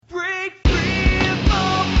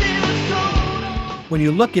When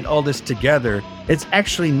you look at all this together, it's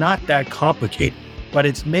actually not that complicated, but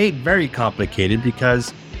it's made very complicated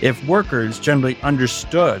because if workers generally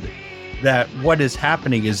understood that what is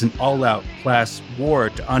happening is an all-out class war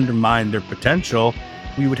to undermine their potential,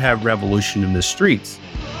 we would have revolution in the streets.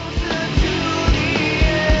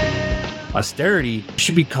 Austerity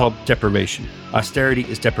should be called deprivation. Austerity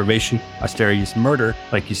is deprivation. Austerity is murder,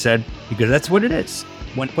 like you said, because that's what it is.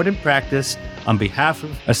 When put in practice on behalf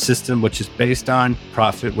of a system which is based on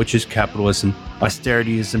profit, which is capitalism,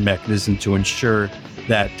 austerity is a mechanism to ensure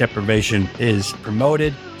that deprivation is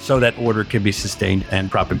promoted so that order can be sustained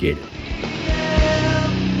and propagated.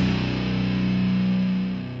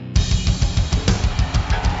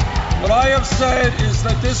 What I have said is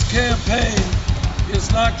that this campaign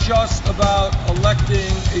is not just about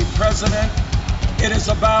electing a president, it is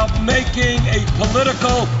about making a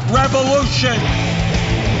political revolution.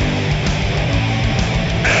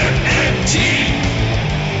 MMT.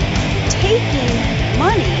 Taking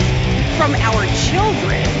money from our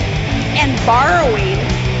children and borrowing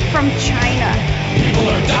from China. People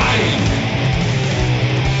are dying.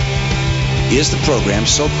 Is the program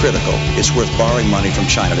so critical it's worth borrowing money from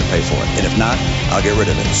China to pay for it? And if not, I'll get rid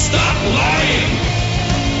of it. Stop lying!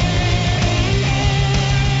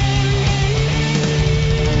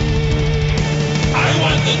 I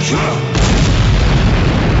want the truth!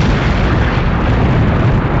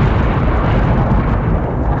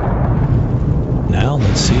 Now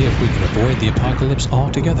let's see if we can avoid the apocalypse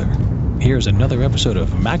altogether. Here's another episode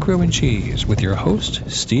of Macro and Cheese with your host,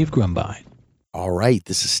 Steve Grumbine. All right,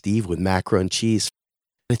 this is Steve with Macro and Cheese.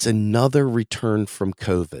 It's another return from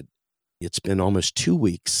COVID. It's been almost 2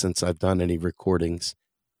 weeks since I've done any recordings.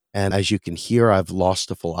 And as you can hear, I've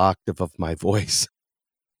lost a full octave of my voice,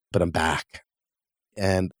 but I'm back.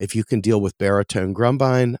 And if you can deal with baritone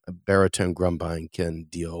Grumbine can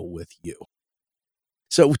deal with you.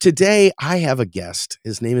 So today I have a guest.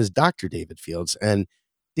 His name is Dr. David Fields. And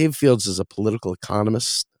David Fields is a political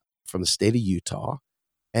economist from the state of Utah.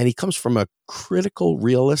 And he comes from a critical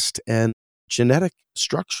realist and genetic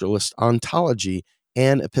structuralist ontology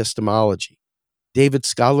and epistemology. David's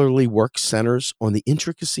scholarly work centers on the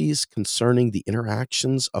intricacies concerning the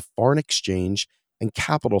interactions of foreign exchange and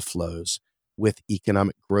capital flows with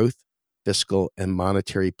economic growth, fiscal and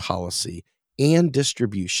monetary policy, and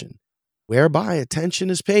distribution, whereby attention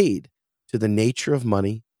is paid to the nature of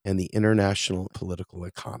money and the international political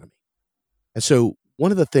economy. And so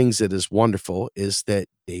one of the things that is wonderful is that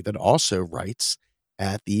David also writes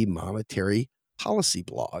at the Monetary Policy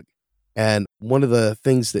blog. And one of the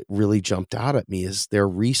things that really jumped out at me is their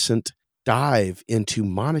recent dive into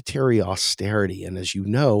monetary austerity. And as you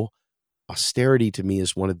know, austerity to me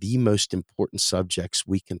is one of the most important subjects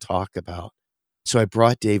we can talk about. So I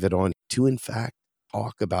brought David on to, in fact,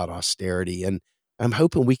 talk about austerity. And I'm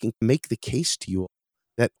hoping we can make the case to you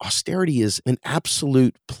that austerity is an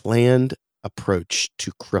absolute planned approach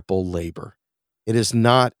to cripple labor. It is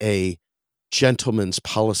not a gentleman's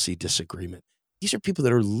policy disagreement. These are people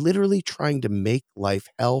that are literally trying to make life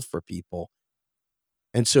hell for people.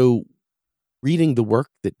 And so reading the work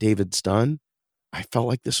that David's done, I felt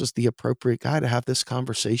like this was the appropriate guy to have this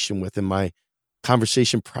conversation with. And my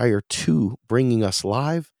conversation prior to bringing us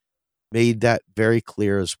live made that very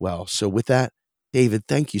clear as well. So with that, David,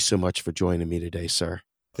 thank you so much for joining me today, sir.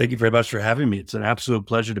 Thank you very much for having me. It's an absolute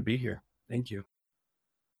pleasure to be here. Thank you.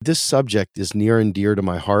 This subject is near and dear to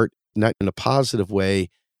my heart, not in a positive way,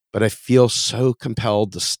 but I feel so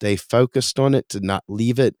compelled to stay focused on it, to not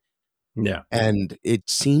leave it. Yeah. And it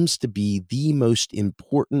seems to be the most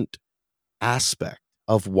important aspect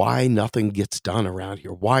of why nothing gets done around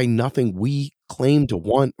here, why nothing we claim to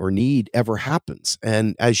want or need ever happens.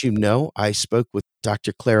 And as you know, I spoke with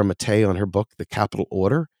Dr. Clara Mattei on her book, The Capital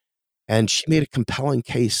Order, and she made a compelling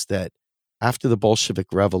case that after the Bolshevik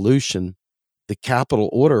Revolution, the capital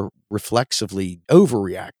order reflexively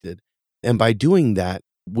overreacted. And by doing that,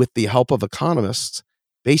 with the help of economists,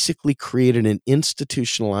 basically created an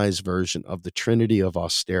institutionalized version of the trinity of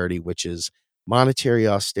austerity, which is monetary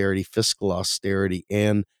austerity, fiscal austerity,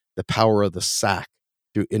 and the power of the sack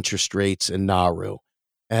through interest rates and Nauru.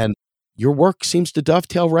 And your work seems to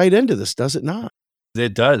dovetail right into this, does it not?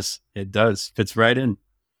 It does. It does. Fits right in.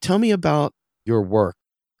 Tell me about your work.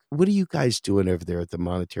 What are you guys doing over there at the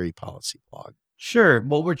Monetary Policy blog? Sure.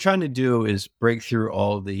 What we're trying to do is break through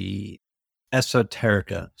all the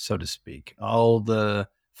esoterica, so to speak, all the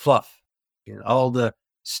fluff, all the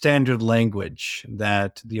standard language,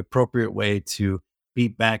 that the appropriate way to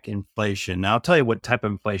beat back inflation. Now, I'll tell you what type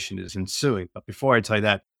of inflation is ensuing. But before I tell you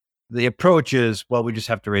that, the approach is, well, we just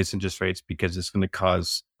have to raise interest rates because it's going to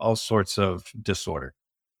cause all sorts of disorder.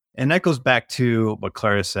 And that goes back to what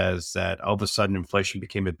Clara says, that all of a sudden inflation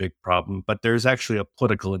became a big problem, but there's actually a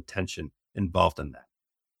political intention involved in that.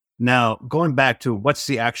 Now, going back to what's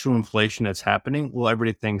the actual inflation that's happening? Well,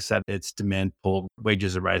 everybody thinks that it's demand pull,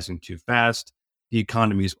 wages are rising too fast, the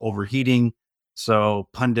economy is overheating. So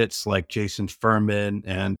pundits like Jason Furman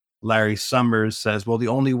and Larry Summers says, well, the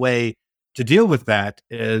only way to deal with that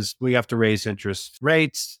is we have to raise interest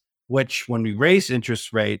rates, which when we raise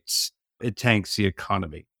interest rates, it tanks the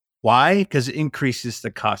economy. Why? Because it increases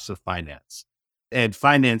the cost of finance. And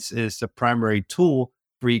finance is the primary tool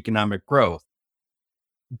for economic growth.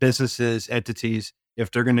 Businesses, entities,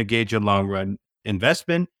 if they're going to gauge a long run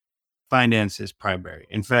investment, finance is primary.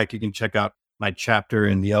 In fact, you can check out my chapter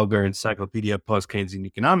in the Elgar Encyclopedia of Post-Keynesian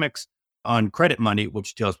Economics on credit money,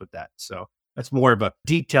 which deals with that. So that's more of a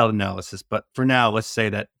detailed analysis. But for now, let's say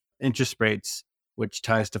that interest rates, which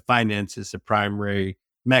ties to finance, is the primary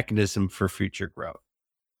mechanism for future growth.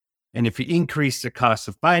 And if you increase the cost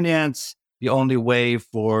of finance, the only way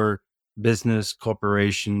for business,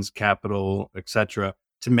 corporations, capital, et cetera,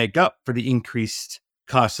 to make up for the increased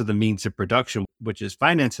cost of the means of production, which is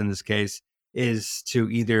finance in this case, is to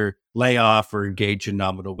either lay off or engage in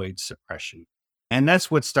nominal wage suppression. And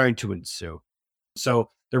that's what's starting to ensue.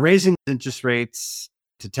 So they're raising interest rates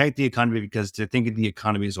to tank the economy because they're thinking the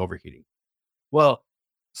economy is overheating. Well,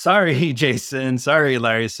 sorry, Jason. Sorry,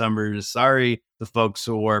 Larry Summers. Sorry, the folks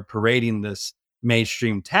who are parading this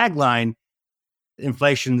mainstream tagline.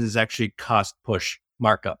 Inflation is actually cost push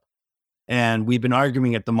markup. And we've been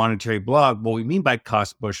arguing at the Monetary Blog, what we mean by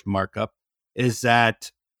cost push markup is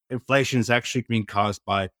that inflation is actually being caused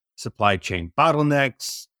by supply chain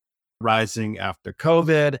bottlenecks rising after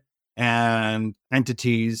COVID, and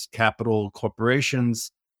entities, capital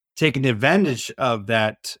corporations, taking advantage of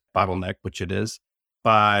that bottleneck, which it is,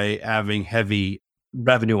 by having heavy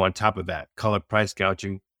revenue on top of that. Call it price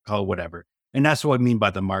gouging, call it whatever. And that's what I mean by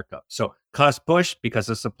the markup. So cost push because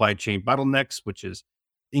of supply chain bottlenecks, which is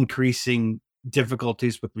increasing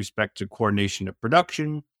difficulties with respect to coordination of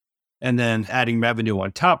production. And then adding revenue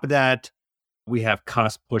on top of that, we have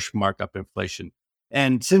cost push markup inflation.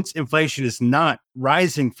 And since inflation is not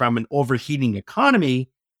rising from an overheating economy,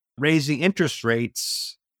 raising interest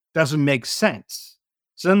rates doesn't make sense.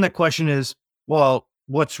 So then the question is, well,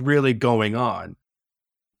 what's really going on?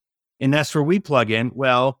 And that's where we plug in.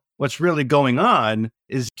 Well, what's really going on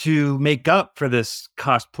is to make up for this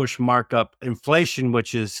cost push markup inflation,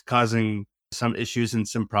 which is causing some issues and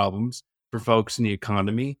some problems for folks in the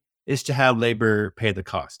economy, is to have labor pay the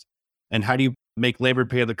cost. And how do you make labor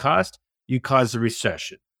pay the cost? You cause a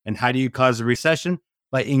recession. And how do you cause a recession?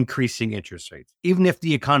 By increasing interest rates, even if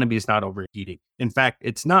the economy is not overheating. In fact,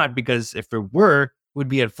 it's not, because if it were, we'd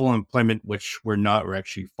be at full employment, which we're not. We're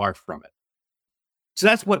actually far from it. So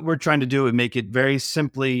that's what we're trying to do, and make it very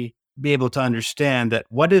simply be able to understand that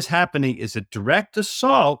what is happening is a direct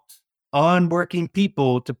assault on working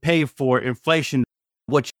people to pay for inflation,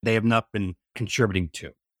 which they have not been contributing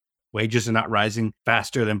to. Wages are not rising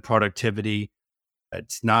faster than productivity.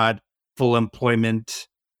 It's not full employment.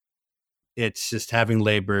 It's just having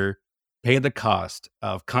labor pay the cost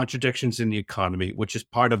of contradictions in the economy, which is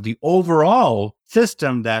part of the overall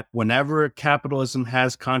system that whenever capitalism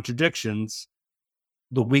has contradictions,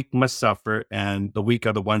 the weak must suffer, and the weak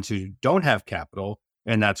are the ones who don't have capital.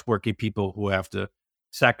 And that's working people who have to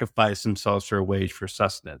sacrifice themselves for a wage for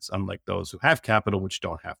sustenance, unlike those who have capital, which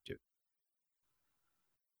don't have to.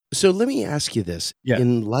 So let me ask you this. Yeah.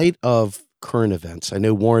 In light of current events, I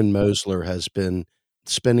know Warren Mosler has been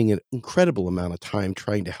spending an incredible amount of time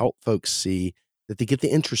trying to help folks see that they get the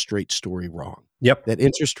interest rate story wrong. Yep. That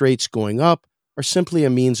interest rates going up are simply a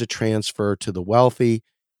means of transfer to the wealthy.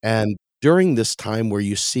 And during this time where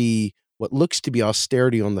you see what looks to be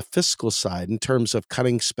austerity on the fiscal side in terms of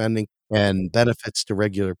cutting spending and benefits to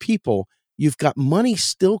regular people, you've got money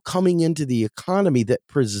still coming into the economy that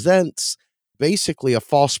presents basically a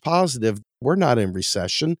false positive. We're not in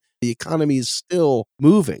recession. The economy is still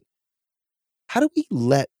moving. How do we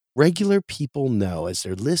let regular people know, as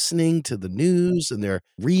they're listening to the news and they're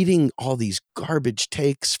reading all these garbage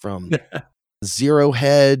takes from Zero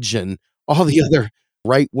Hedge and all the other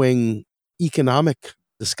right-wing economic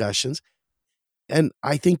discussions? And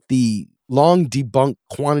I think the long debunked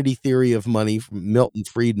quantity theory of money from Milton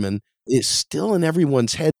Friedman is still in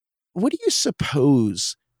everyone's head. What do you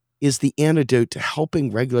suppose is the antidote to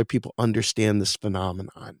helping regular people understand this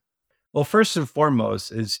phenomenon? Well, first and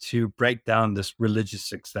foremost is to break down this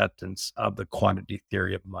religious acceptance of the quantity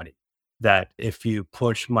theory of money, that if you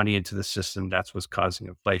push money into the system, that's what's causing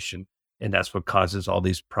inflation. And that's what causes all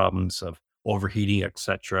these problems of overheating, et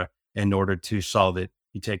cetera. In order to solve it,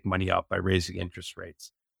 you take money out by raising interest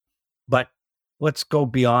rates. But let's go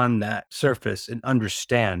beyond that surface and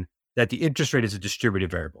understand that the interest rate is a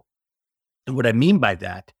distributive variable. And what I mean by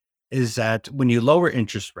that is that when you lower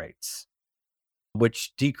interest rates,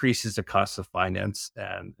 which decreases the cost of finance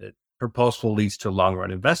and it purposefully leads to long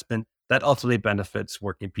run investment, that ultimately benefits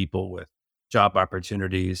working people with job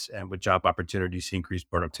opportunities, and with job opportunities, increase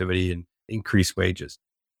productivity and increase wages.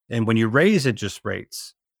 And when you raise interest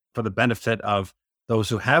rates for the benefit of those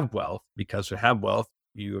who have wealth, because who have wealth,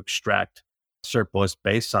 you extract surplus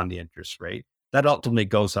based on the interest rate, that ultimately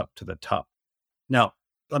goes up to the top. Now,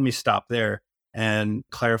 let me stop there and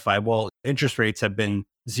clarify. Well, interest rates have been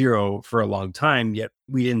zero for a long time, yet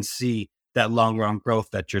we didn't see that long run growth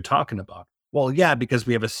that you're talking about. Well, yeah, because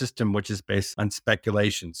we have a system which is based on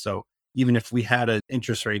speculation. So even if we had an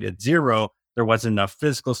interest rate at zero, there wasn't enough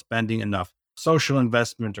physical spending, enough social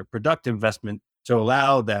investment or productive investment to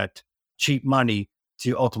allow that cheap money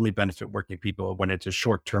to ultimately benefit working people when it's a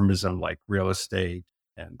short-termism like real estate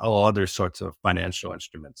and all other sorts of financial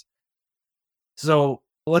instruments. So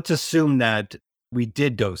let's assume that we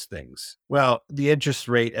did those things. Well, the interest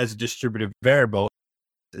rate as a distributive variable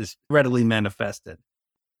is readily manifested.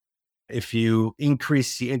 If you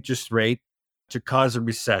increase the interest rate to cause a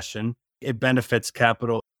recession, it benefits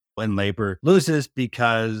capital and labor loses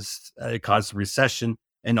because it causes a recession,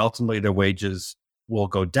 and ultimately their wages will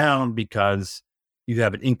go down because you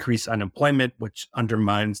have an increased unemployment, which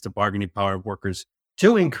undermines the bargaining power of workers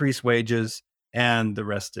to increase wages, and the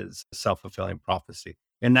rest is self-fulfilling prophecy.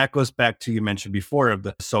 And that goes back to, you mentioned before, of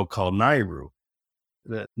the so-called NAIRU,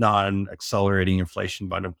 the non-accelerating inflation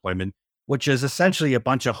by unemployment, which is essentially a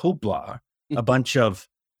bunch of hoopla, a bunch of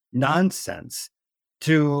nonsense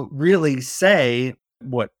to really say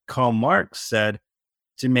what Karl Marx said,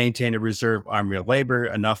 to maintain a reserve army of labor,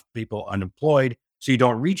 enough people unemployed, so you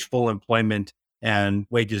don't reach full employment and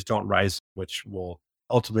wages don't rise, which will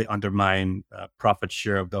ultimately undermine profit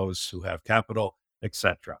share of those who have capital,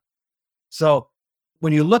 etc. So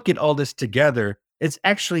when you look at all this together, it's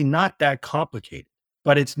actually not that complicated,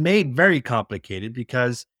 but it's made very complicated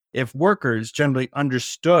because if workers generally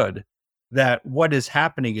understood that what is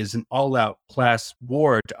happening is an all-out class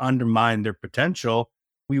war to undermine their potential,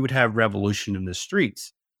 we would have revolution in the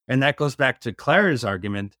streets. And that goes back to Clara's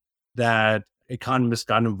argument that economists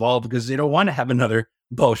got involved because they don't want to have another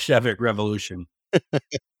Bolshevik revolution.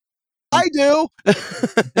 I do.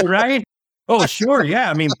 Right? Oh, sure. Yeah.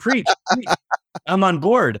 I mean, preach. I'm on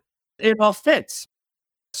board. It all fits.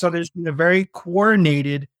 So there's been a very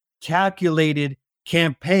coordinated, calculated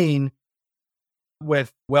campaign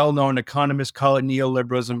with well-known economists, call it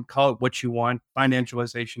neoliberalism, call it what you want,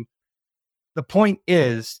 financialization. The point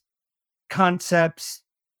is concepts,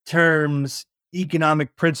 terms,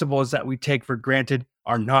 economic principles that we take for granted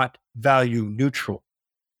are not value neutral.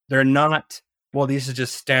 They're not, well, these are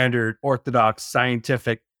just standard orthodox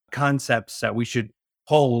scientific concepts that we should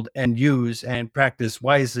hold and use and practice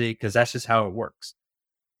wisely because that's just how it works.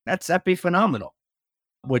 That's epiphenomenal,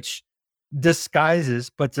 which disguises,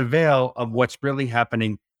 puts a veil of what's really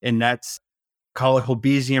happening. And that's, call it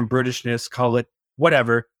Hobbesian Britishness, call it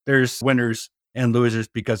whatever. There's winners and losers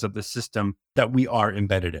because of the system that we are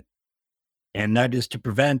embedded in. And that is to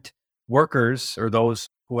prevent workers or those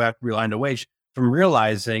who have to rely on the wage from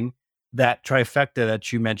realizing that trifecta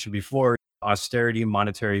that you mentioned before, austerity,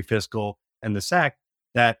 monetary, fiscal, and the SAC,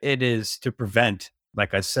 that it is to prevent,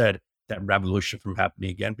 like I said, that revolution from happening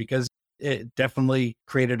again, because it definitely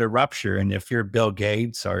created a rupture. And if you're Bill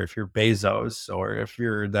Gates or if you're Bezos or if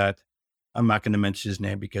you're that, I'm not going to mention his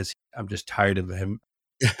name because I'm just tired of him,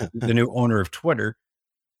 the new owner of Twitter,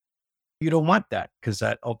 you don't want that because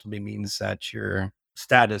that ultimately means that your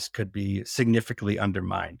status could be significantly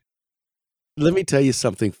undermined. Let me tell you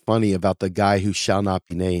something funny about the guy who shall not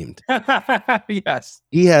be named. Yes.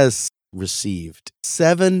 He has received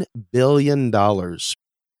 $7 billion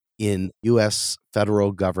in U.S.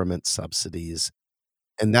 federal government subsidies.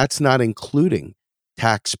 And that's not including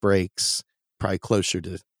tax breaks, probably closer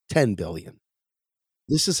to $10 billion.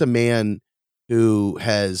 This is a man who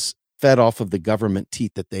has fed off of the government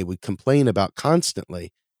teat that they would complain about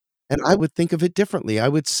constantly. And I would think of it differently. I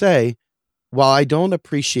would say, while I don't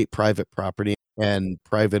appreciate private property and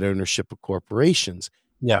private ownership of corporations,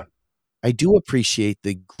 Yeah. I do appreciate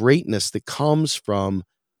the greatness that comes from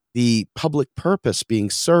the public purpose being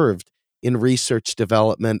served in research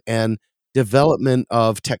development and development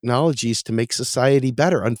of technologies to make society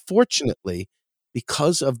better. Unfortunately,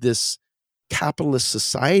 because of this capitalist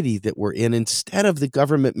society that we're in, instead of the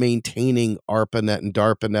government maintaining ARPANET and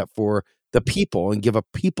DARPANET for the people and give a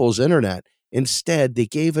people's internet, instead they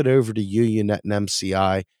gave it over to UUNet and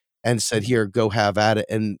MCI and said, here, go have at it.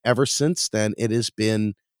 And ever since then, it has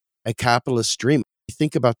been a capitalist dream. You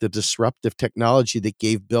think about the disruptive technology that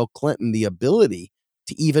gave Bill Clinton the ability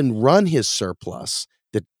to even run his surplus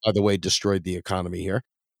that, by the way, destroyed the economy here.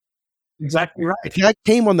 Exactly right. That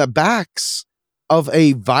came on the backs of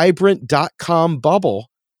a vibrant dot-com bubble.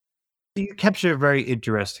 You capture a very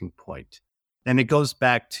interesting point. And it goes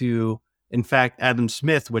back to, in fact, Adam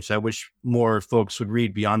Smith, which I wish more folks would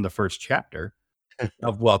read beyond the first chapter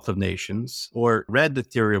of Wealth of Nations, or read The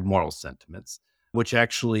Theory of Moral Sentiments, which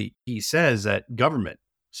actually he says that government,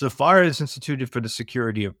 so far as instituted for the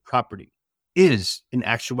security of property, is in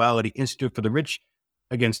actuality instituted for the rich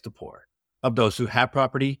against the poor, of those who have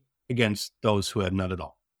property against those who have none at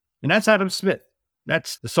all. And that's Adam Smith.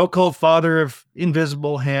 That's the so-called father of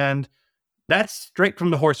invisible hand. That's straight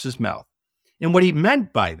from the horse's mouth. And what he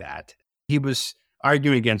meant by that, he was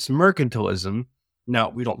arguing against mercantilism. Now,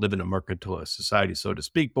 we don't live in a mercantilist society, so to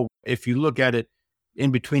speak, but if you look at it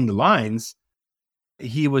in between the lines,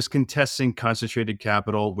 he was contesting concentrated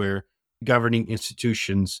capital where governing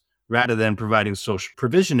institutions, rather than providing social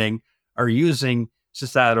provisioning, are using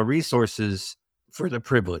societal resources for the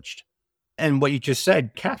privileged. And what you just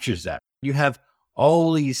said captures that. You have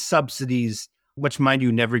all these subsidies, which, mind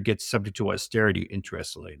you, never gets subject to austerity,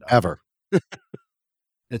 interestingly enough. Ever.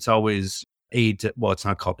 It's always aid to, well, it's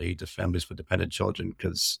not called aid to families with dependent children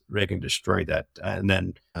because Reagan destroyed that. And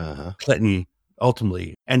then Clinton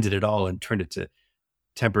ultimately ended it all and turned it to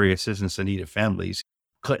temporary assistance to needed families.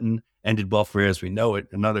 Clinton ended welfare as we know it,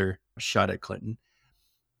 another shot at Clinton.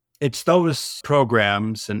 It's those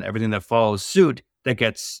programs and everything that follows suit that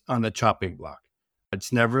gets on the chopping block.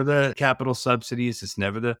 It's never the capital subsidies. It's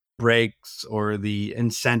never the breaks or the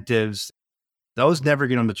incentives. Those never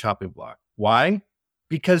get on the chopping block. Why?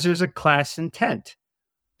 Because there's a class intent.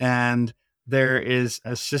 And there is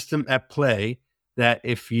a system at play that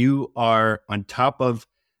if you are on top of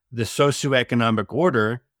the socioeconomic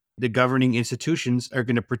order, the governing institutions are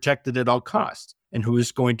going to protect it at all costs. And who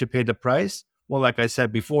is going to pay the price? Well, like I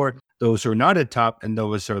said before, those who are not at top, and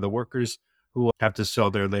those are the workers who have to sell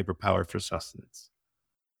their labor power for sustenance.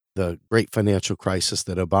 The great financial crisis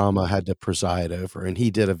that Obama had to preside over, and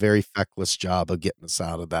he did a very feckless job of getting us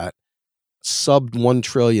out of that. Sub $1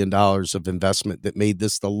 trillion of investment that made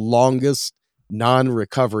this the longest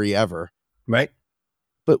non-recovery ever. Right.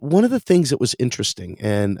 But one of the things that was interesting,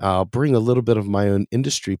 and I'll bring a little bit of my own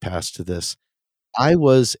industry past to this, I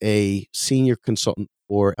was a senior consultant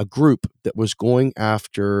for a group that was going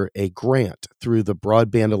after a grant through the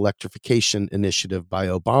Broadband Electrification Initiative by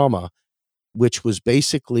Obama, which was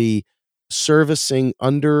basically servicing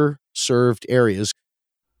underserved areas.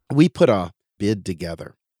 We put a bid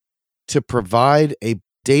together to provide a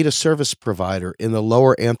data service provider in the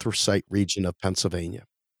lower Anthracite region of Pennsylvania.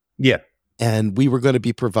 Yeah. And we were going to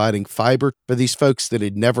be providing fiber for these folks that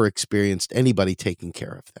had never experienced anybody taking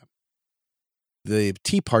care of them. The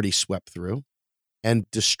Tea Party swept through and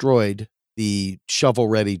destroyed the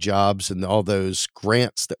shovel-ready jobs and all those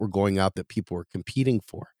grants that were going out that people were competing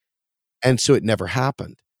for. And so it never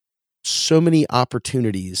happened. So many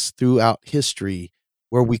opportunities throughout history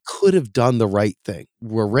where we could have done the right thing,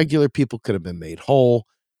 where regular people could have been made whole,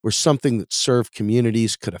 where something that served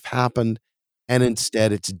communities could have happened. And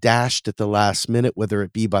instead it's dashed at the last minute, whether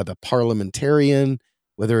it be by the parliamentarian,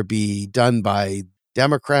 whether it be done by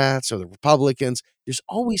Democrats or the Republicans. There's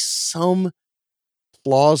always some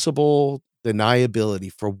plausible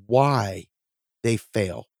deniability for why they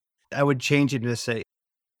fail. I would change it to say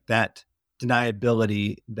that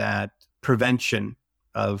deniability, that prevention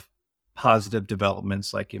of positive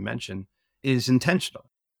developments, like you mentioned, is intentional.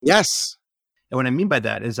 Yes. And what I mean by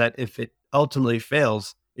that is that if it ultimately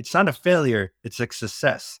fails, it's not a failure, it's a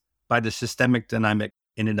success by the systemic dynamic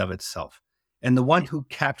in and of itself. And the one who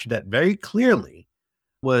captured that very clearly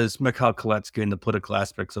was Mikhail Kalecki in the Political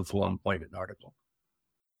Aspects of Full Employment article.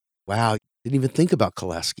 Wow. Didn't even think about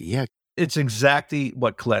Kalecki. Yeah. It's exactly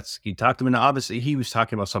what Kalecki talked about. And obviously, he was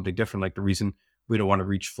talking about something different, like the reason we don't want to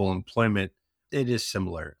reach full employment. It is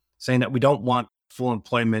similar, saying that we don't want full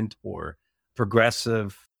employment or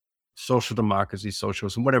progressive social democracy,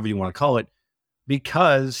 socialism, whatever you want to call it,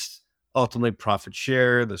 because ultimately profit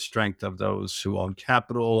share, the strength of those who own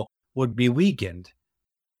capital would be weakened.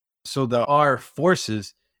 So there are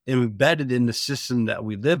forces embedded in the system that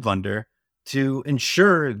we live under to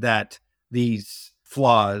ensure that these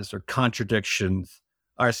flaws or contradictions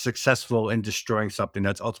are successful in destroying something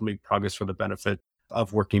that's ultimately progress for the benefit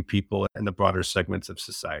of working people and the broader segments of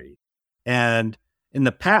society. And in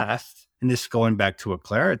the past, and this going back to what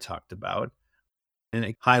Clara talked about, and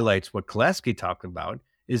it highlights what Kalecki talked about,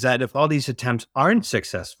 is that if all these attempts aren't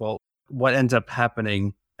successful, what ends up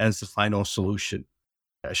happening as the final solution?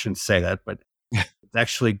 I shouldn't say that, but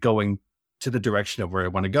actually going to the direction of where I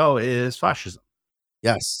want to go is fascism.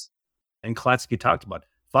 Yes. And Klatsky talked about it.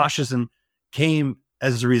 Fascism came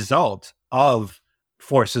as a result of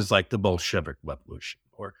forces like the Bolshevik Revolution,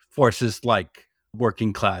 or forces like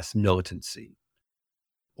working class militancy,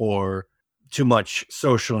 or too much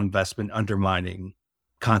social investment undermining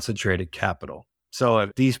concentrated capital. So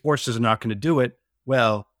if these forces are not going to do it,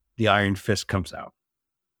 well, the iron fist comes out.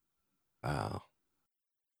 Wow.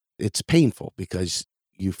 It's painful because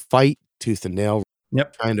you fight tooth and nail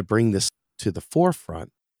trying to bring this to the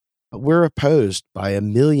forefront. But we're opposed by a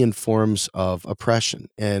million forms of oppression.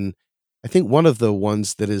 And I think one of the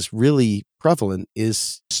ones that is really prevalent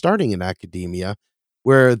is starting in academia,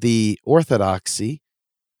 where the orthodoxy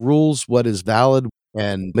rules what is valid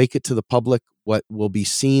and make it to the public what will be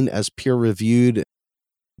seen as peer-reviewed.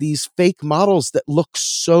 These fake models that look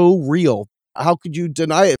so real. How could you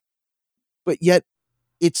deny it? But yet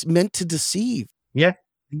it's meant to deceive. Yeah.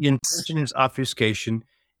 The intention is obfuscation,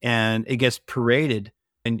 and it gets paraded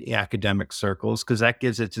in the academic circles because that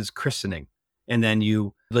gives it its christening. And then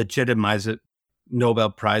you legitimize it,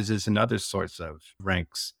 Nobel Prizes and other sorts of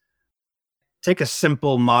ranks. Take a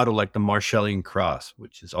simple model like the Marshallian cross,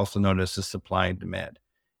 which is also known as the supply and demand.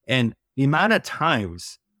 And the amount of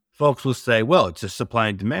times folks will say, well, it's just supply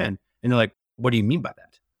and demand. And they're like, what do you mean by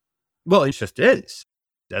that? Well, it just is.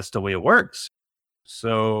 That's the way it works.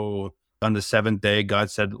 So on the seventh day,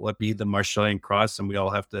 God said, let be the Marshallian cross, and we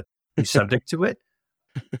all have to be subject to it.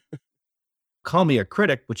 Call me a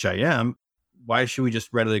critic, which I am. Why should we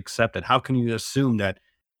just readily accept it? How can you assume that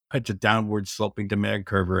it's a downward sloping demand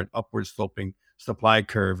curve or an upward sloping supply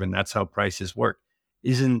curve, and that's how prices work?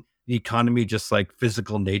 Isn't the economy just like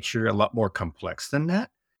physical nature a lot more complex than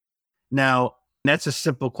that? Now, that's a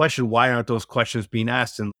simple question. Why aren't those questions being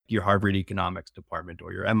asked in your Harvard economics department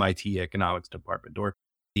or your MIT economics department or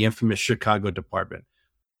the infamous Chicago department?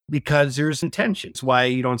 Because there's intention. It's why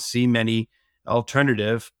you don't see many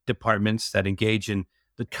alternative departments that engage in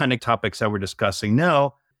the kind of topics that we're discussing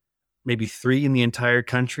now. Maybe 3 in the entire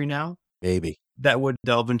country now. Maybe. That would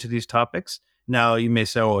delve into these topics. Now, you may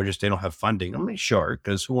say, oh, just they don't have funding. I mean, sure,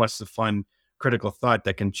 because who wants to fund critical thought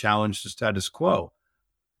that can challenge the status quo?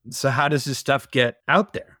 So how does this stuff get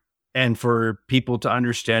out there? And for people to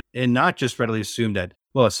understand and not just readily assume that,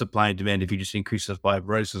 well, it's supply and demand. If you just increase the supply,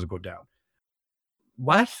 prices will go down.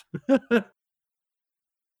 What?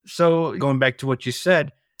 So going back to what you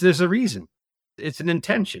said, there's a reason. It's an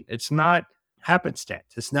intention. It's not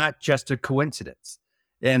happenstance. It's not just a coincidence.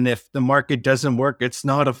 And if the market doesn't work, it's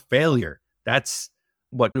not a failure. That's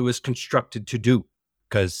what it was constructed to do,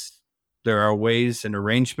 because there are ways and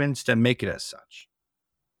arrangements that make it as such.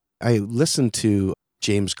 I listened to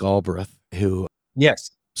James Galbraith, who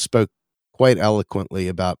spoke quite eloquently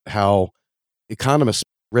about how economists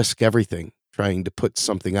risk everything trying to put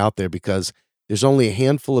something out there because there's only a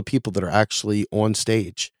handful of people that are actually on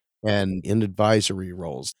stage and in advisory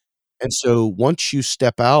roles. And so once you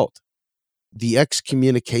step out, the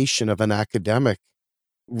excommunication of an academic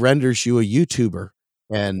renders you a YouTuber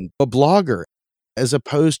and a blogger, as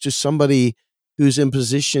opposed to somebody who's in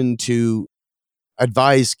position to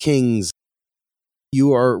advise kings.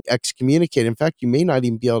 You are excommunicated. In fact, you may not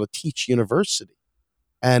even be able to teach university.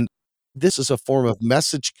 And this is a form of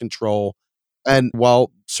message control. And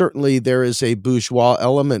while certainly there is a bourgeois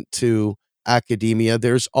element to academia,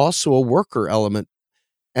 there's also a worker element.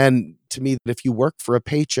 And to me, if you work for a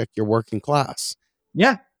paycheck, you're working class.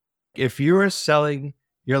 Yeah. If you're selling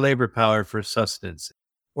your labor power for sustenance,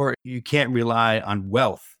 or you can't rely on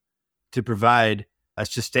wealth to provide a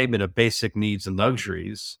sustainment of basic needs and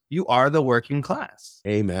luxuries, you are the working class.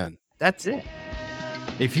 Amen. That's it.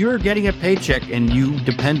 If you're getting a paycheck and you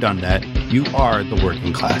depend on that, you are the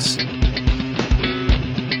working class.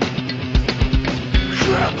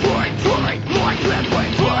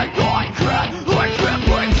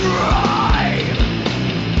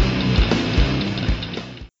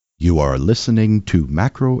 You are listening to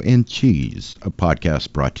Macro and Cheese, a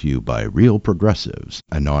podcast brought to you by Real Progressives,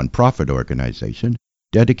 a nonprofit organization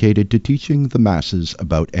dedicated to teaching the masses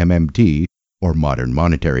about MMT, or modern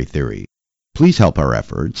monetary theory. Please help our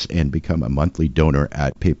efforts and become a monthly donor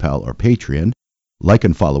at PayPal or Patreon. Like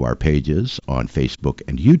and follow our pages on Facebook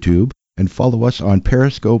and YouTube, and follow us on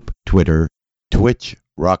Periscope, Twitter, Twitch,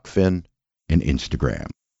 Rockfin, and Instagram.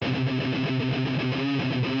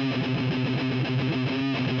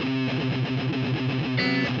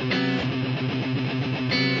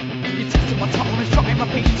 My tolerance, trying my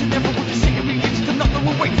patience, and never would you see me. It's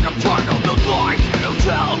another way, and I'm tired of the lies you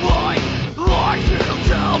tell me. Lies you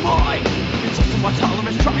tell me. It's also my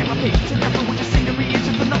tolerance, trying my patience, and never would you see me. It's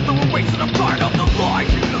another way, and I'm tired of the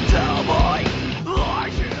lies you tell me.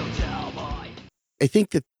 I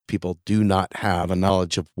think that people do not have a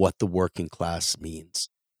knowledge of what the working class means.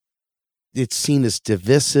 It's seen as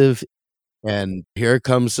divisive, and here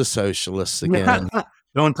comes the socialists again.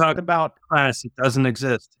 Don't talk about class. It doesn't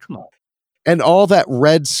exist. Come on. And all that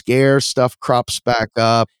Red Scare stuff crops back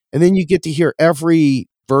up. And then you get to hear every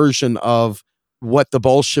version of what the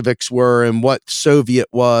Bolsheviks were and what Soviet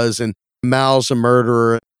was, and Mao's a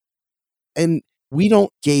murderer. And we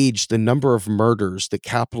don't gauge the number of murders that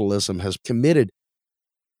capitalism has committed.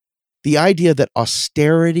 The idea that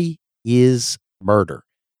austerity is murder.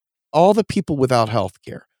 All the people without health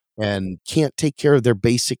care and can't take care of their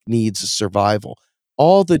basic needs of survival,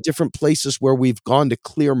 all the different places where we've gone to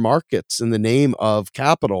clear markets in the name of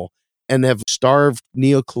capital and have starved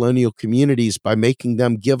neocolonial communities by making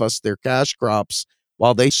them give us their cash crops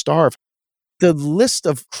while they starve. The list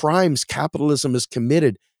of crimes capitalism has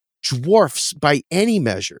committed dwarfs by any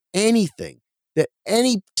measure, anything that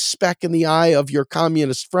any speck in the eye of your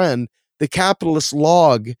communist friend, the capitalist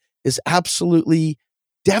log is absolutely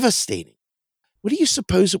devastating. What do you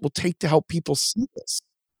suppose it will take to help people see this?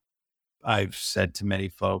 I've said to many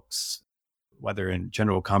folks, whether in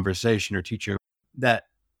general conversation or teacher, that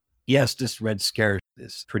yes, this Red Scare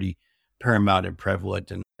is pretty paramount and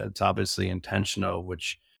prevalent, and it's obviously intentional,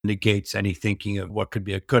 which negates any thinking of what could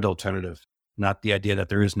be a good alternative, not the idea that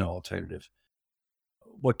there is no alternative.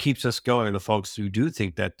 What keeps us going are the folks who do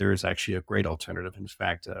think that there is actually a great alternative, in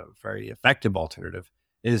fact, a very effective alternative,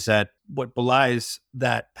 is that what belies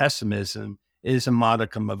that pessimism is a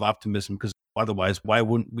modicum of optimism, because otherwise, why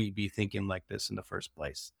wouldn't we be thinking like this in the first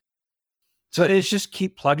place? So it's just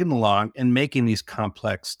keep plugging along and making these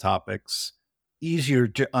complex topics easier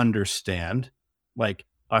to understand. Like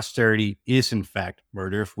austerity is in fact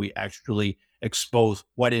murder if we actually expose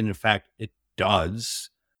what in fact it does.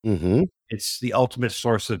 Mm-hmm. It's the ultimate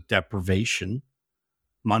source of deprivation,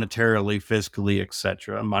 monetarily, physically,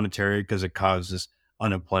 etc. Monetary because it causes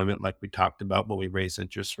unemployment, like we talked about when we raise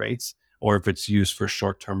interest rates, or if it's used for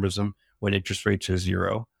short-termism when interest rates are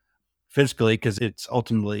zero. Physically, because it's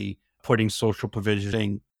ultimately putting social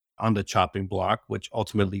provisioning on the chopping block, which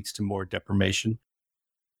ultimately leads to more deprivation,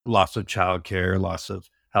 loss of childcare, loss of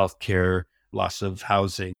healthcare, loss of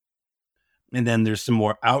housing. And then there's some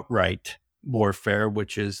more outright warfare,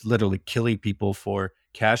 which is literally killing people for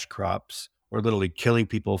cash crops or literally killing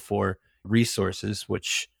people for resources,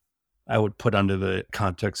 which I would put under the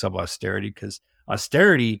context of austerity, because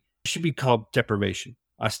austerity should be called deprivation.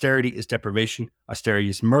 Austerity is deprivation. Austerity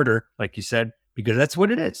is murder, like you said, because that's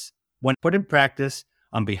what it is. When put in practice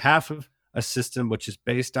on behalf of a system which is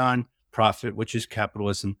based on profit, which is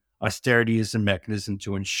capitalism, austerity is a mechanism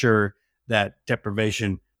to ensure that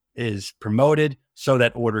deprivation is promoted so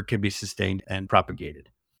that order can be sustained and propagated.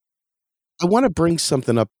 I want to bring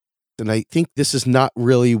something up, and I think this is not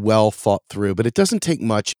really well thought through, but it doesn't take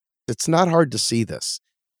much. It's not hard to see this.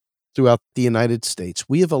 Throughout the United States,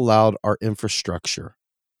 we have allowed our infrastructure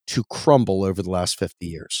to crumble over the last 50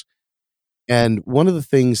 years. And one of the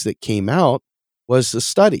things that came out was a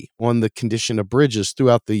study on the condition of bridges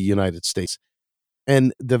throughout the United States.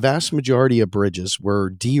 And the vast majority of bridges were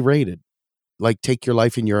derated, like take your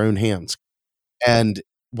life in your own hands. And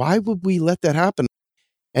why would we let that happen?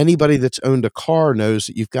 Anybody that's owned a car knows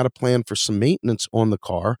that you've got to plan for some maintenance on the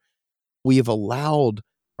car. We have allowed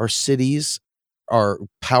our cities, our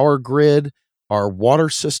power grid, our water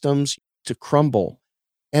systems to crumble.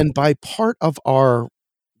 And by part of our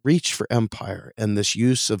reach for empire and this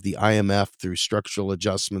use of the IMF through structural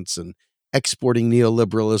adjustments and exporting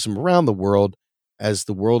neoliberalism around the world, as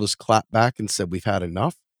the world has clapped back and said we've had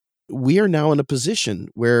enough, we are now in a position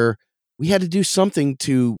where we had to do something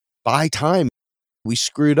to buy time. We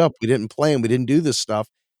screwed up. We didn't plan. We didn't do this stuff.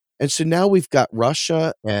 And so now we've got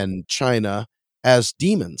Russia and China as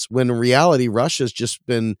demons, when in reality, Russia's just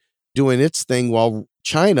been doing its thing while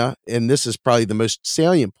China, and this is probably the most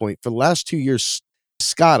salient point, for the last 2 years,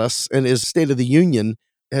 SCOTUS and his State of the Union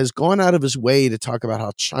has gone out of his way to talk about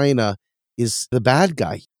how China is the bad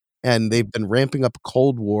guy. And they've been ramping up a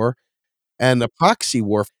Cold War and a proxy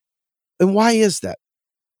war. And why is that?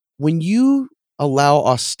 When you allow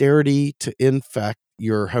austerity to infect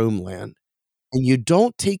your homeland and you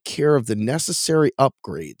don't take care of the necessary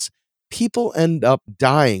upgrades, people end up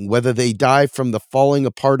dying, whether they die from the falling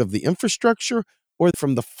apart of the infrastructure or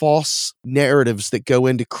from the false narratives that go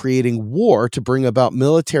into creating war to bring about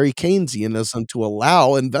military Keynesianism to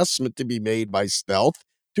allow investment to be made by stealth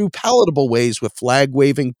through palatable ways with flag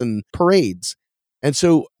waving and parades. And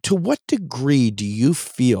so, to what degree do you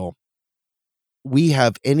feel we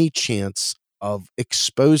have any chance of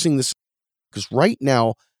exposing this? Because right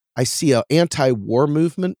now, I see an anti-war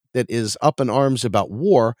movement that is up in arms about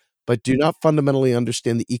war, but do not fundamentally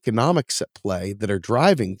understand the economics at play that are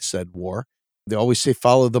driving said war. They always say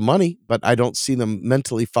follow the money, but I don't see them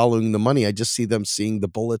mentally following the money. I just see them seeing the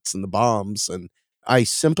bullets and the bombs. And I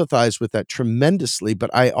sympathize with that tremendously,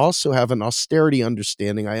 but I also have an austerity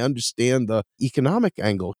understanding. I understand the economic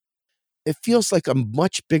angle. It feels like a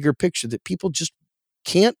much bigger picture that people just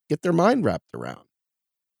can't get their mind wrapped around.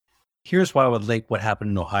 Here's why I would link what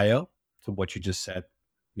happened in Ohio to what you just said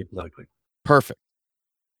politically. Perfect.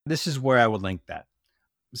 This is where I would link that.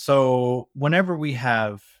 So whenever we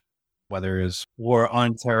have, whether it's war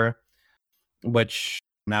on terror, which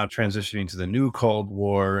now transitioning to the new Cold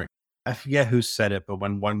War, I forget who said it, but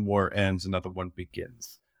when one war ends, another one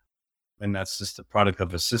begins. And that's just the product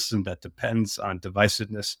of a system that depends on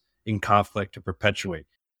divisiveness in conflict to perpetuate.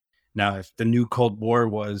 Now, if the new Cold War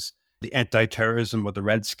was the anti-terrorism or the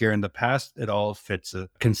Red Scare in the past, it all fits a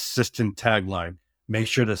consistent tagline. Make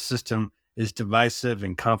sure the system is divisive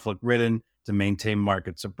and conflict-ridden to maintain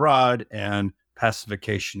markets abroad and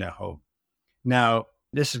pacification at home. Now,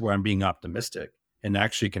 this is where I'm being optimistic and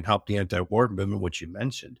actually can help the anti-war movement, which you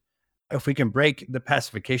mentioned. If we can break the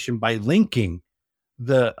pacification by linking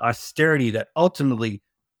the austerity that ultimately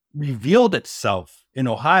revealed itself in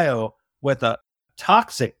Ohio with a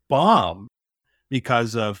toxic bomb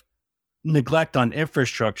because of neglect on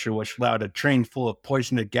infrastructure, which allowed a train full of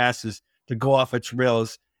poisonous gases to go off its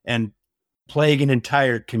rails and plague an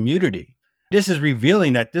entire community. This is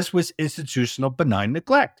revealing that this was institutional benign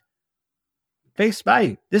neglect. Face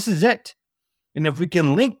value. This is it. And if we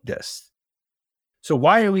can link this, so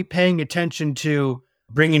why are we paying attention to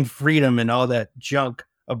bringing freedom and all that junk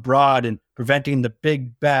abroad and preventing the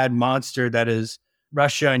big bad monster that is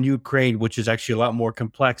Russia and Ukraine, which is actually a lot more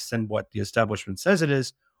complex than what the establishment says it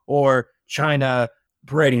is, or China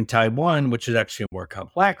parading Taiwan, which is actually more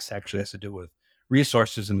complex, actually has to do with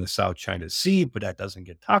resources in the South China Sea, but that doesn't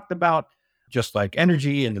get talked about, just like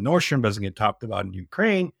energy in the Nord Stream doesn't get talked about in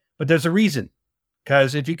Ukraine. But there's a reason,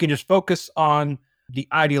 because if you can just focus on the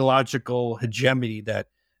ideological hegemony that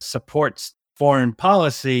supports foreign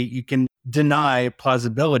policy, you can deny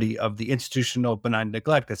plausibility of the institutional benign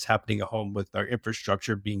neglect that's happening at home with our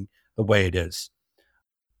infrastructure being the way it is.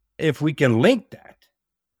 If we can link that,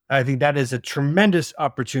 I think that is a tremendous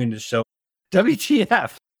opportunity to show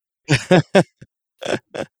WTF.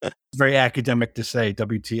 Very academic to say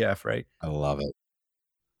WTF, right? I love it.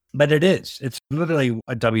 But it is. It's literally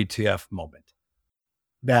a WTF moment.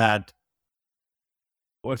 That,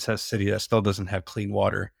 what's that city that still doesn't have clean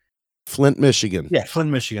water? Flint, Michigan. Yeah, Flint,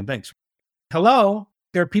 Michigan. Thanks. Hello.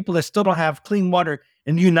 There are people that still don't have clean water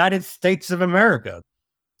in the United States of America.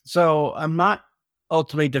 So I'm not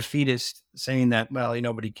ultimately defeatist saying that, well,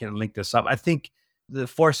 nobody can link this up. I think the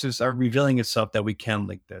forces are revealing itself that we can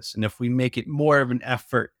link this. And if we make it more of an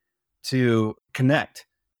effort to connect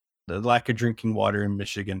the lack of drinking water in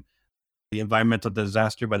Michigan, the environmental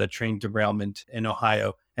disaster by the train derailment in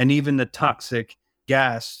Ohio, and even the toxic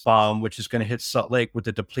gas bomb, which is going to hit Salt Lake with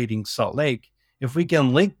the depleting Salt Lake, if we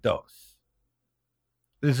can link those,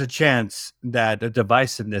 there's a chance that the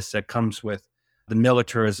divisiveness that comes with the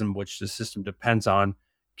militarism, which the system depends on,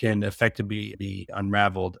 can effectively be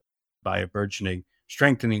unraveled by a burgeoning,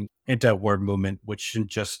 strengthening anti-war movement, which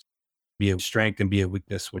shouldn't just be a strength and be a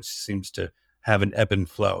weakness, which seems to have an ebb and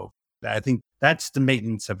flow. I think that's the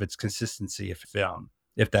maintenance of its consistency,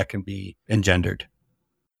 if that can be engendered.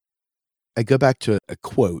 I go back to a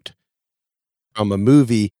quote from a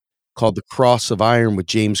movie called The Cross of Iron with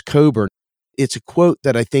James Coburn. It's a quote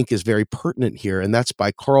that I think is very pertinent here, and that's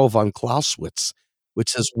by Karl von Clausewitz,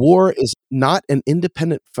 which says, "War is not an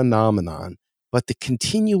independent phenomenon, but the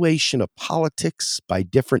continuation of politics by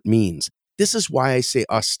different means." This is why I say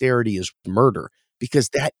austerity is murder, because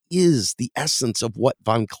that is the essence of what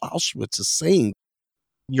von Clausewitz is saying.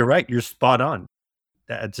 You're right. You're spot on.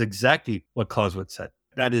 That's exactly what Clausewitz said.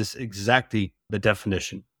 That is exactly the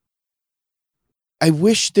definition. I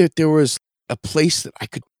wish that there was a place that I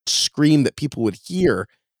could scream that people would hear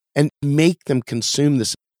and make them consume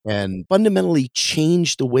this and fundamentally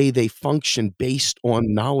change the way they function based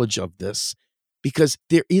on knowledge of this, because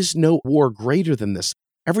there is no war greater than this.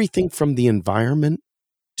 Everything from the environment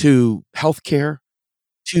to healthcare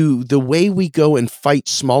to the way we go and fight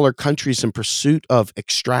smaller countries in pursuit of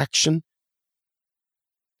extraction.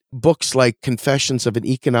 Books like Confessions of an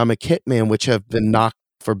Economic Hitman, which have been knocked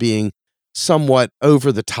for being somewhat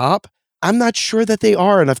over the top, I'm not sure that they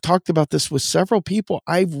are. And I've talked about this with several people.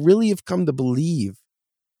 I really have come to believe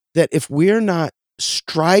that if we're not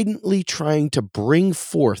stridently trying to bring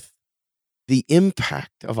forth the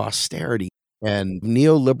impact of austerity and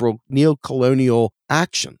neoliberal, neocolonial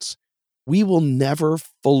actions, we will never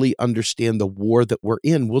fully understand the war that we're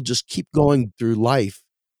in. We'll just keep going through life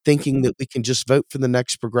thinking that we can just vote for the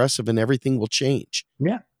next progressive and everything will change.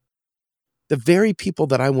 Yeah. The very people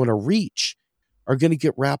that I want to reach are going to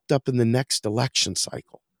get wrapped up in the next election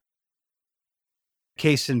cycle.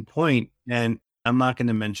 Case in point, and I'm not going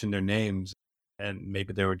to mention their names, and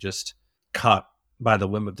maybe they were just caught by the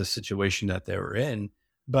whim of the situation that they were in,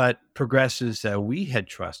 but progressives that we had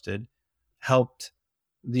trusted helped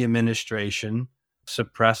the administration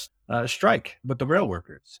suppress a strike with the rail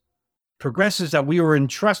workers. Progressives that we were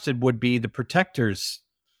entrusted would be the protectors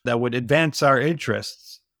that would advance our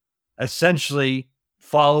interests, essentially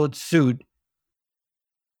followed suit.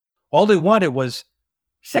 All they wanted was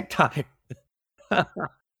sick time.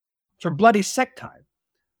 For bloody sick time.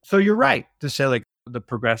 So you're right to say, like, the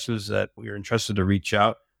progressives that we are entrusted to reach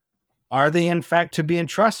out, are they in fact to be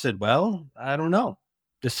entrusted? Well, I don't know.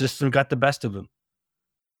 The system got the best of them.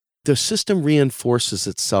 The system reinforces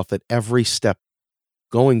itself at every step,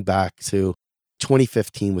 going back to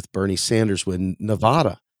 2015 with Bernie Sanders, when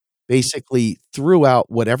Nevada basically threw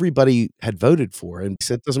out what everybody had voted for and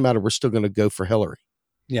said, it doesn't matter, we're still going to go for Hillary.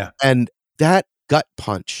 Yeah. And that gut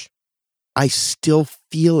punch, I still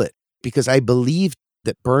feel it because I believed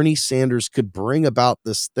that Bernie Sanders could bring about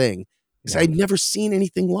this thing because I'd never seen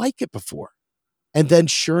anything like it before. And then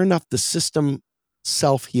sure enough, the system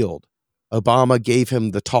self-healed. Obama gave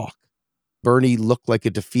him the talk. Bernie looked like a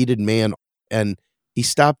defeated man, and he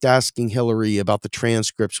stopped asking Hillary about the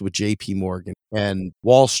transcripts with JP Morgan and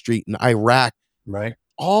Wall Street and Iraq. Right.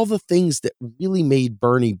 All the things that really made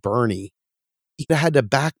Bernie Bernie. He had to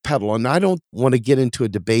backpedal. And I don't want to get into a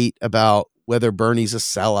debate about whether Bernie's a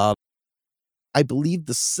sellout. I believe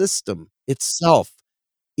the system itself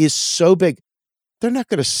is so big. They're not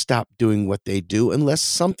going to stop doing what they do unless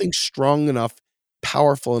something strong enough,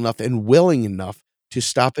 powerful enough, and willing enough to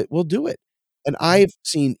stop it will do it. And I've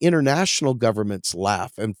seen international governments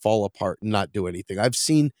laugh and fall apart and not do anything. I've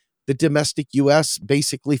seen the domestic U.S.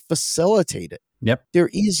 basically facilitate it. Yep. There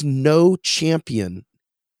is no champion.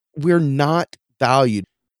 We're not valued.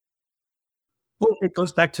 Well, it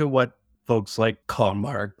goes back to what folks like Karl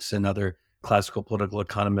Marx and other classical political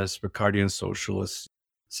economists, Ricardian socialists,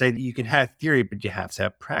 say that you can have theory, but you have to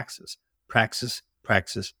have praxis. Praxis,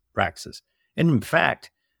 praxis, praxis. And in fact,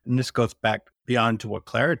 and this goes back beyond to what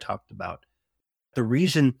Clara talked about, the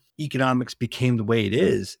reason economics became the way it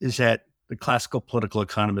is that the classical political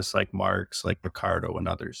economists like Marx, like Ricardo and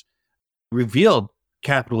others, revealed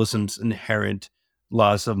capitalism's inherent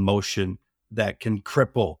laws of motion that can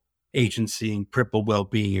cripple agency and cripple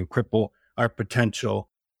well-being and cripple our potential.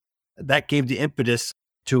 That gave the impetus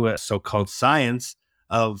to a so-called science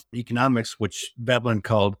of economics, which Veblen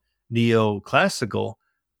called neoclassical,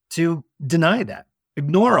 to deny that,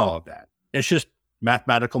 ignore all of that. It's just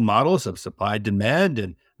mathematical models of supply, demand,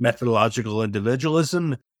 and methodological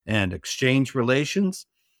individualism and exchange relations.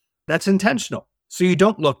 That's intentional. So you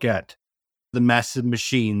don't look at the massive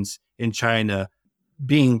machines in China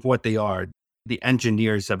being what they are, the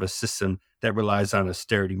engineers of a system that relies on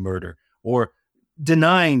austerity murder, or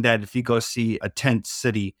denying that if you go see a tent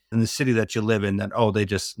city in the city that you live in, that, oh, they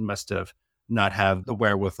just must have not have the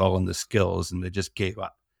wherewithal and the skills and they just gave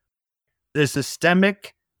up. There's a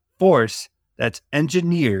systemic force that's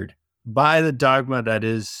engineered by the dogma that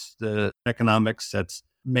is the economics that's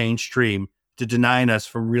mainstream to denying us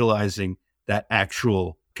from realizing that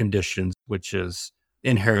actual conditions, which is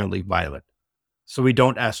inherently violent. So we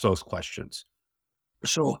don't ask those questions.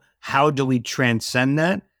 So how do we transcend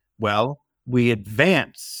that? Well, we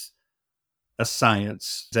advance a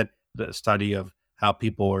science that the study of how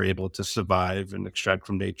people are able to survive and extract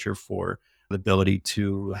from nature for the ability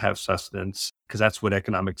to have sustenance, because that's what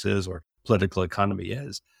economics is, or political economy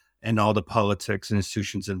is, and all the politics and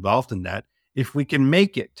institutions involved in that. If we can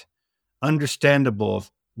make it understandable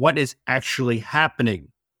of what is actually happening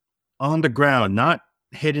on the ground, not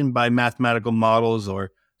hidden by mathematical models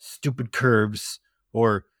or stupid curves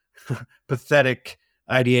or pathetic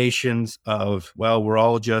ideations of, well, we're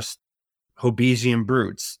all just Hobbesian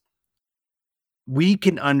brutes. We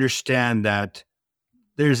can understand that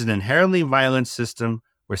there's an inherently violent system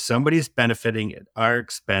where somebody's benefiting at our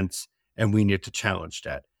expense, and we need to challenge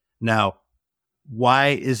that. Now, why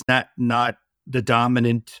is that not the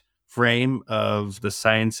dominant frame of the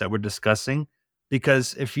science that we're discussing?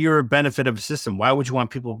 Because if you're a benefit of a system, why would you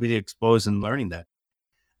want people to be exposed and learning that?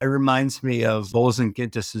 It reminds me of Bowles and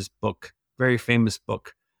Gintis's book, very famous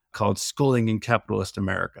book called Schooling in Capitalist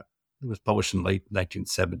America. It was published in the late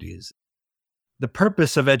 1970s. The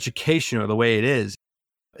purpose of education, or the way it is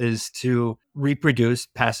to reproduce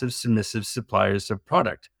passive, submissive suppliers of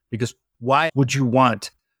product. Because why would you want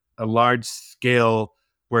a large scale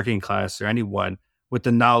working class or anyone with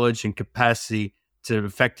the knowledge and capacity to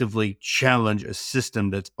effectively challenge a system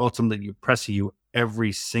that's ultimately oppressing you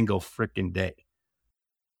every single freaking day.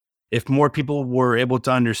 If more people were able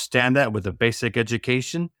to understand that with a basic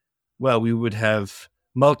education, well, we would have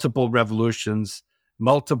multiple revolutions,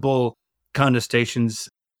 multiple contestations,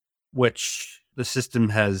 which the system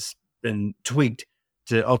has been tweaked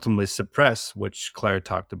to ultimately suppress, which Claire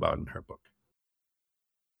talked about in her book.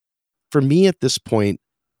 For me at this point,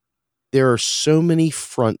 there are so many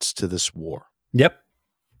fronts to this war. Yep.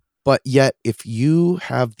 But yet, if you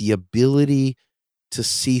have the ability to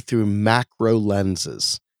see through macro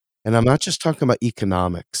lenses, and I'm not just talking about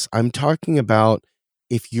economics, I'm talking about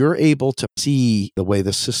if you're able to see the way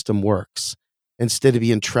the system works instead of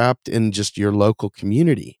being trapped in just your local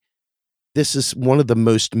community. This is one of the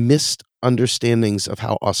most missed understandings of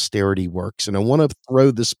how austerity works. And I want to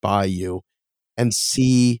throw this by you and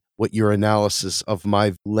see what your analysis of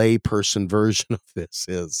my layperson version of this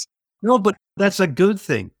is. No, but that's a good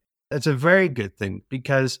thing. That's a very good thing,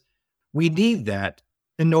 because we need that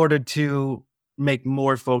in order to make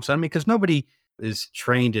more folks, because nobody is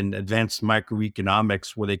trained in advanced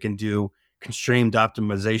microeconomics where they can do constrained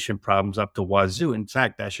optimization problems up to wazoo. In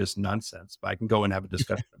fact, that's just nonsense. But I can go and have a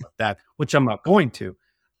discussion about that, which I'm not going to.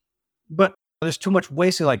 But there's too much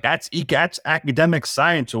wasting. Like that's academic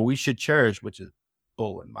science, or we should cherish, which is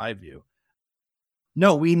bull in my view.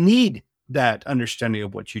 No, we need that understanding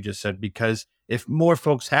of what you just said, because if more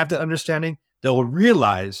folks have that understanding, they'll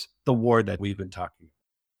realize the war that we've been talking about.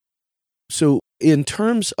 So in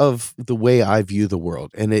terms of the way I view the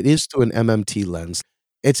world, and it is through an MMT lens,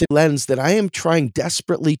 it's a lens that I am trying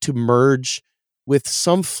desperately to merge with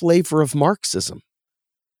some flavor of Marxism.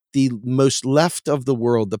 The most left of the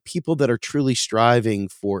world, the people that are truly striving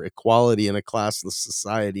for equality in a classless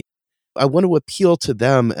society, I want to appeal to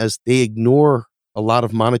them as they ignore a lot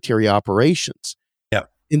of monetary operations. Yeah.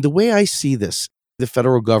 In the way I see this, the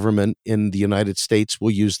federal government in the United States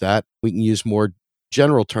will use that. We can use more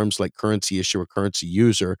general terms like currency issuer, currency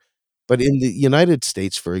user. But in the United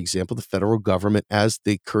States, for example, the federal government as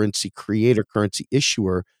the currency creator, currency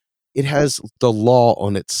issuer, it has the law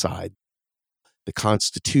on its side. The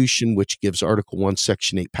Constitution, which gives Article 1,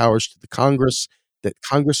 Section 8 powers to the Congress, that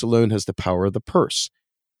Congress alone has the power of the purse.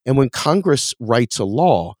 And when Congress writes a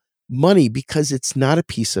law, money, because it's not a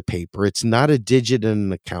piece of paper, it's not a digit in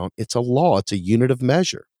an account, it's a law, it's a unit of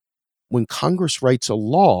measure. When Congress writes a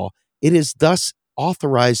law, it is thus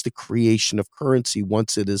authorized the creation of currency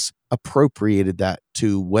once it is appropriated that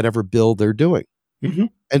to whatever bill they're doing. Mm-hmm.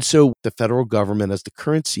 And so the federal government as the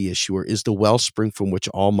currency issuer is the wellspring from which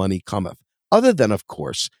all money cometh, other than, of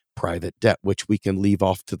course, private debt, which we can leave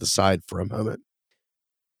off to the side for a moment.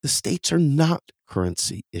 The states are not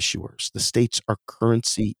currency issuers. The states are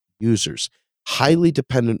currency users, highly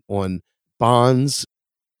dependent on bonds,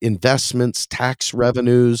 investments, tax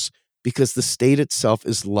revenues, because the state itself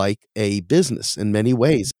is like a business in many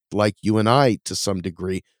ways, like you and I to some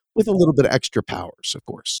degree, with a little bit of extra powers, of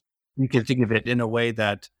course. You can think of it in a way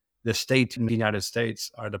that the state in the United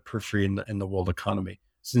States are the periphery in the world economy.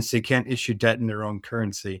 Since they can't issue debt in their own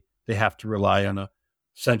currency, they have to rely on a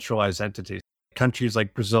centralized entity. Countries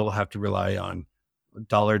like Brazil have to rely on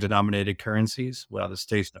dollar-denominated currencies, while the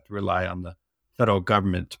states have to rely on the federal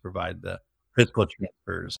government to provide the fiscal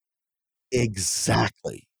transfers.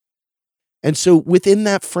 Exactly. And so within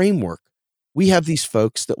that framework, we have these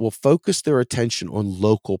folks that will focus their attention on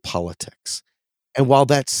local politics. And while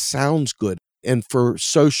that sounds good, and for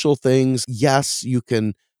social things, yes, you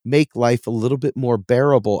can make life a little bit more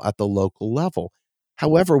bearable at the local level.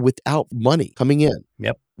 However, without money coming in,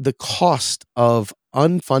 Yep. the cost of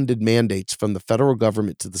unfunded mandates from the federal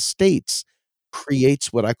government to the states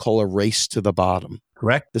creates what I call a race to the bottom.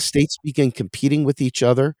 Correct. The states begin competing with each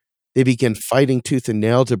other. They begin fighting tooth and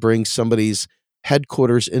nail to bring somebody's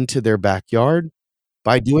headquarters into their backyard.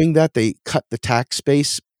 By doing that, they cut the tax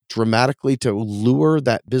base dramatically to lure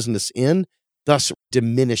that business in, thus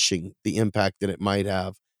diminishing the impact that it might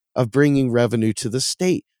have of bringing revenue to the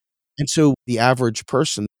state. And so the average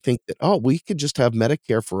person think that, oh, we could just have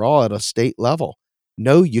Medicare for all at a state level.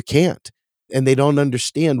 No, you can't. And they don't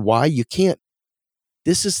understand why you can't.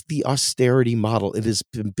 This is the austerity model. It has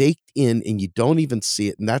been baked in and you don't even see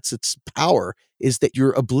it. And that's its power, is that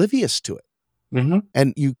you're oblivious to it. Mm-hmm.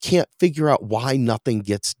 And you can't figure out why nothing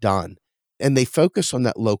gets done. And they focus on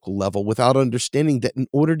that local level without understanding that in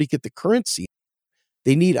order to get the currency,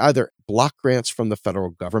 they need either block grants from the federal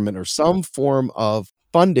government or some form of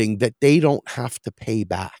funding that they don't have to pay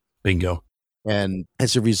back. Bingo. And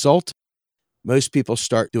as a result, most people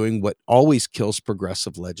start doing what always kills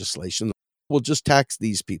progressive legislation, we'll just tax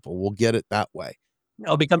these people. We'll get it that way.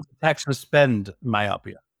 It'll become tax and spend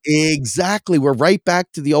myopia. Exactly. We're right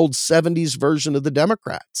back to the old 70s version of the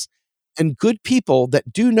Democrats. And good people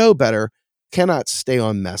that do know better cannot stay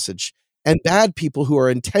on message. And bad people who are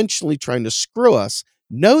intentionally trying to screw us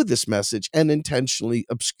know this message and intentionally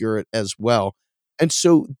obscure it as well. And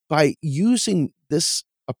so by using this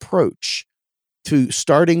approach to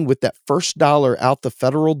starting with that first dollar out the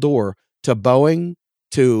federal door to Boeing,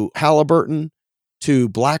 to Halliburton, to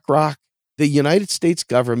BlackRock, the United States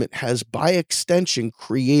government has, by extension,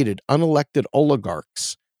 created unelected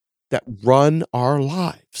oligarchs that run our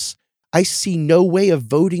lives. I see no way of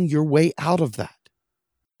voting your way out of that.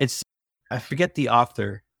 I forget the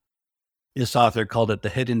author. This author called it the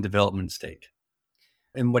hidden development state.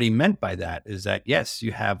 And what he meant by that is that, yes,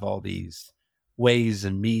 you have all these ways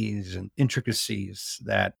and means and intricacies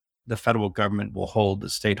that the federal government will hold the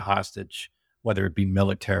state hostage, whether it be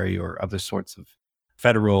military or other sorts of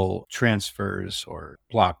federal transfers or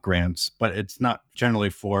block grants, but it's not generally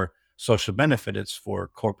for social benefit. It's for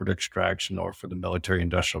corporate extraction or for the military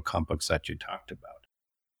industrial complex that you talked about.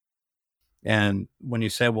 And when you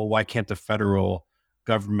say, well, why can't the federal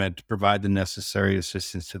government provide the necessary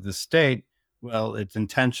assistance to the state? Well, it's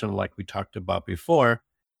intentional, like we talked about before.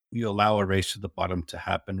 You allow a race to the bottom to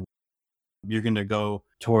happen. You're going to go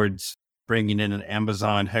towards bringing in an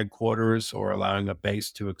Amazon headquarters or allowing a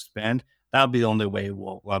base to expand. That'll be the only way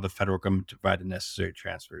we'll allow the federal government to provide the necessary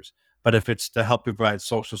transfers. But if it's to help you provide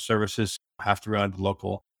social services, have to rely on the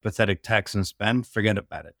local pathetic tax and spend, forget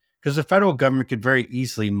about it. Because the federal government could very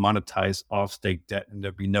easily monetize off state debt and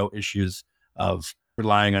there'd be no issues of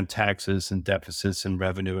relying on taxes and deficits and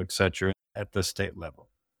revenue, et cetera, at the state level.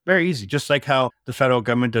 Very easy. Just like how the federal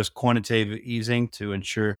government does quantitative easing to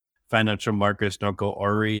ensure financial markets don't go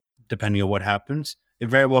awry depending on what happens. It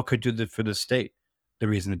very well could do that for the state. The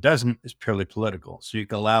reason it doesn't is purely political. So you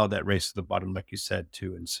can allow that race to the bottom, like you said,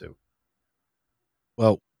 to ensue.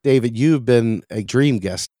 Well, David, you've been a dream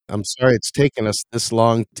guest. I'm sorry it's taken us this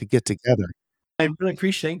long to get together. I really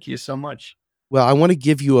appreciate you so much. Well, I want to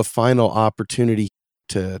give you a final opportunity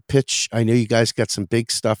to pitch. I know you guys got some big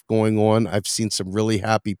stuff going on. I've seen some really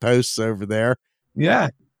happy posts over there. Yeah.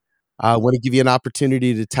 I want to give you an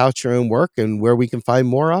opportunity to tout your own work and where we can find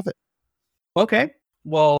more of it. Okay.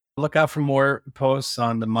 Well, look out for more posts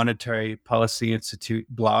on the Monetary Policy Institute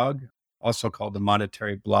blog, also called the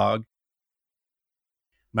Monetary Blog.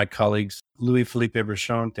 My colleagues, Louis Philippe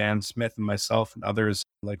Rochon, Dan Smith, and myself and others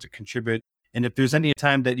like to contribute. And if there's any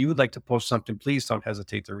time that you would like to post something, please don't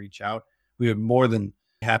hesitate to reach out. We are more than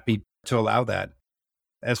happy to allow that.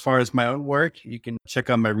 As far as my own work, you can check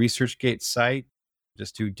out my ResearchGate site.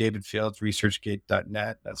 Just do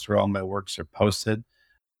davidfields.researchgate.net. That's where all my works are posted.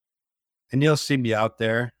 And you'll see me out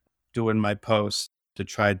there doing my posts to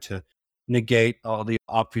try to negate all the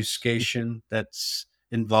obfuscation that's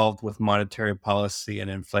involved with monetary policy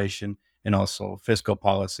and inflation, and also fiscal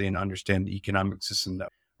policy, and understand the economic system that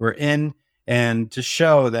we're in. And to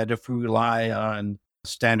show that if we rely on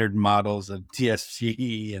standard models of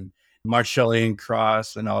DSGE and Marshallian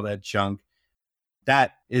Cross and all that junk,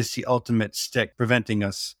 that is the ultimate stick preventing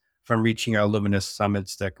us from reaching our luminous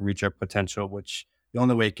summits that can reach our potential, which the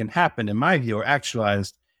only way it can happen, in my view, are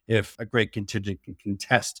actualized if a great contingent can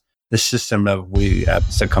contest the system that we have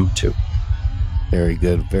succumbed to. Very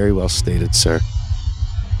good. Very well stated, sir.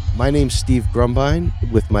 My name's Steve Grumbine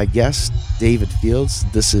with my guest, David Fields.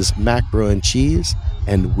 This is Macro and Cheese,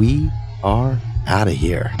 and we are out of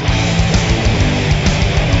here.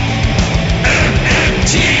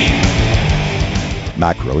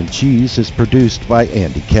 Macro and Cheese is produced by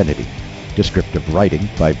Andy Kennedy. Descriptive writing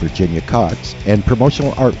by Virginia Cox and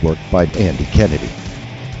promotional artwork by Andy Kennedy.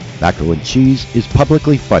 Macro and Cheese is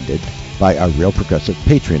publicly funded by our Real Progressive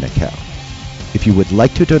Patreon account. If you would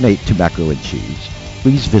like to donate to Macro and Cheese,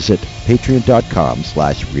 please visit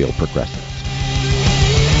patreon.com/realprogressive.